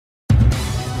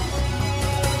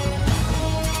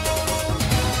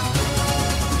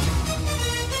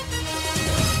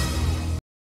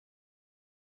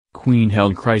Queen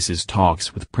held crisis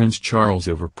talks with Prince Charles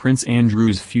over Prince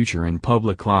Andrew's future in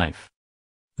public life.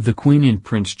 The Queen and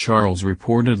Prince Charles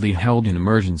reportedly held an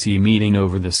emergency meeting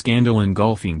over the scandal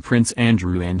engulfing Prince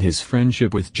Andrew and his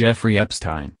friendship with Jeffrey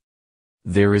Epstein.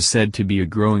 There is said to be a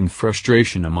growing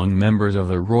frustration among members of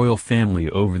the royal family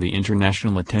over the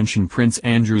international attention Prince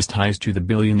Andrew's ties to the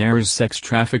billionaire's sex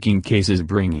trafficking case is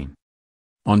bringing.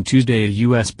 On Tuesday, a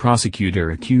U.S.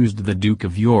 prosecutor accused the Duke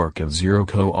of York of zero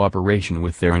cooperation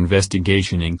with their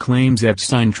investigation and claims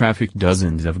Epstein trafficked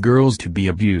dozens of girls to be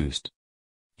abused.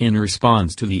 In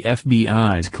response to the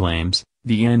FBI's claims,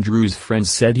 the Andrews friend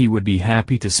said he would be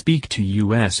happy to speak to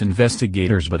U.S.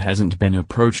 investigators but hasn't been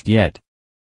approached yet.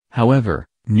 However,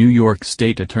 New York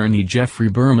State Attorney Jeffrey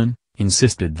Berman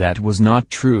insisted that was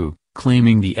not true,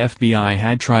 claiming the FBI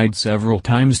had tried several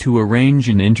times to arrange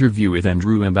an interview with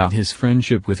Andrew about his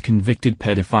friendship with convicted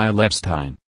pedophile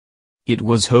Epstein. It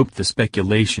was hoped the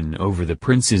speculation over the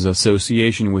prince's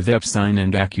association with Epstein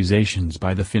and accusations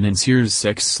by the financier's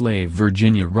sex slave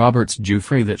Virginia Roberts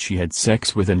Giuffre that she had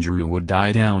sex with Andrew would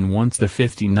die down once the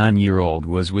 59-year-old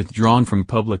was withdrawn from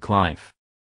public life.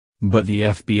 But the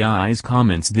FBI's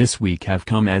comments this week have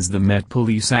come as the Met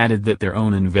Police added that their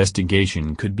own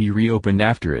investigation could be reopened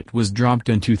after it was dropped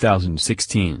in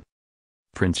 2016.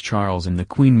 Prince Charles and the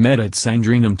Queen met at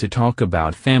Sandringham to talk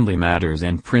about family matters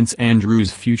and Prince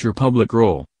Andrew's future public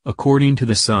role, according to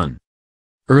The Sun.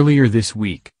 Earlier this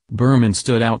week, Berman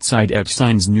stood outside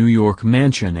Epstein's New York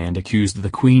mansion and accused the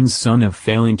Queen's son of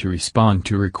failing to respond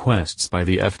to requests by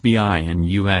the FBI and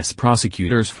U.S.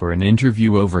 prosecutors for an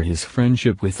interview over his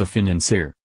friendship with the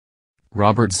financier.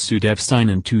 Roberts sued Epstein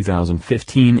in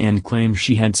 2015 and claimed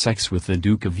she had sex with the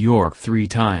Duke of York 3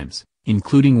 times,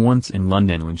 including once in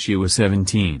London when she was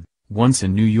 17, once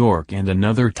in New York and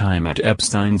another time at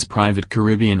Epstein's private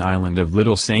Caribbean island of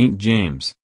Little St.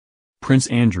 James. Prince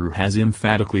Andrew has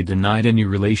emphatically denied any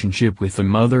relationship with the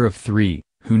mother of 3,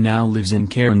 who now lives in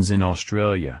Cairns in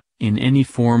Australia, in any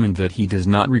form, and that he does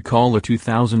not recall a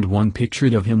 2001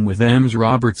 picture of him with Ms.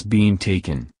 Roberts being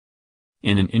taken.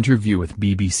 In an interview with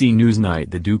BBC Newsnight,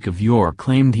 the Duke of York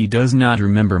claimed he does not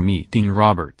remember meeting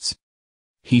Roberts.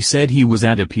 He said he was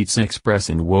at a Pizza Express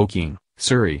in Woking,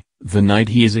 Surrey, the night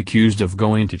he is accused of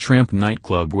going to Tramp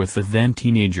nightclub with the then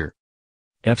teenager.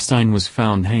 Epstein was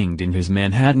found hanged in his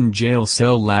Manhattan jail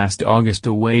cell last August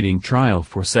awaiting trial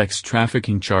for sex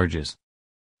trafficking charges.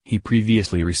 He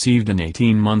previously received an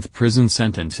 18-month prison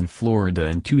sentence in Florida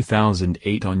in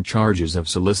 2008 on charges of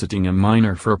soliciting a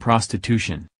minor for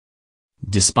prostitution.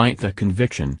 Despite the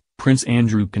conviction, Prince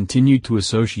Andrew continued to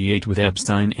associate with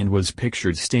Epstein and was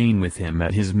pictured staying with him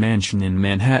at his mansion in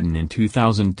Manhattan in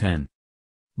 2010.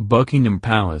 Buckingham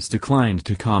Palace declined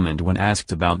to comment when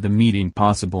asked about the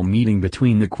possible meeting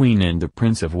between the Queen and the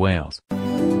Prince of Wales.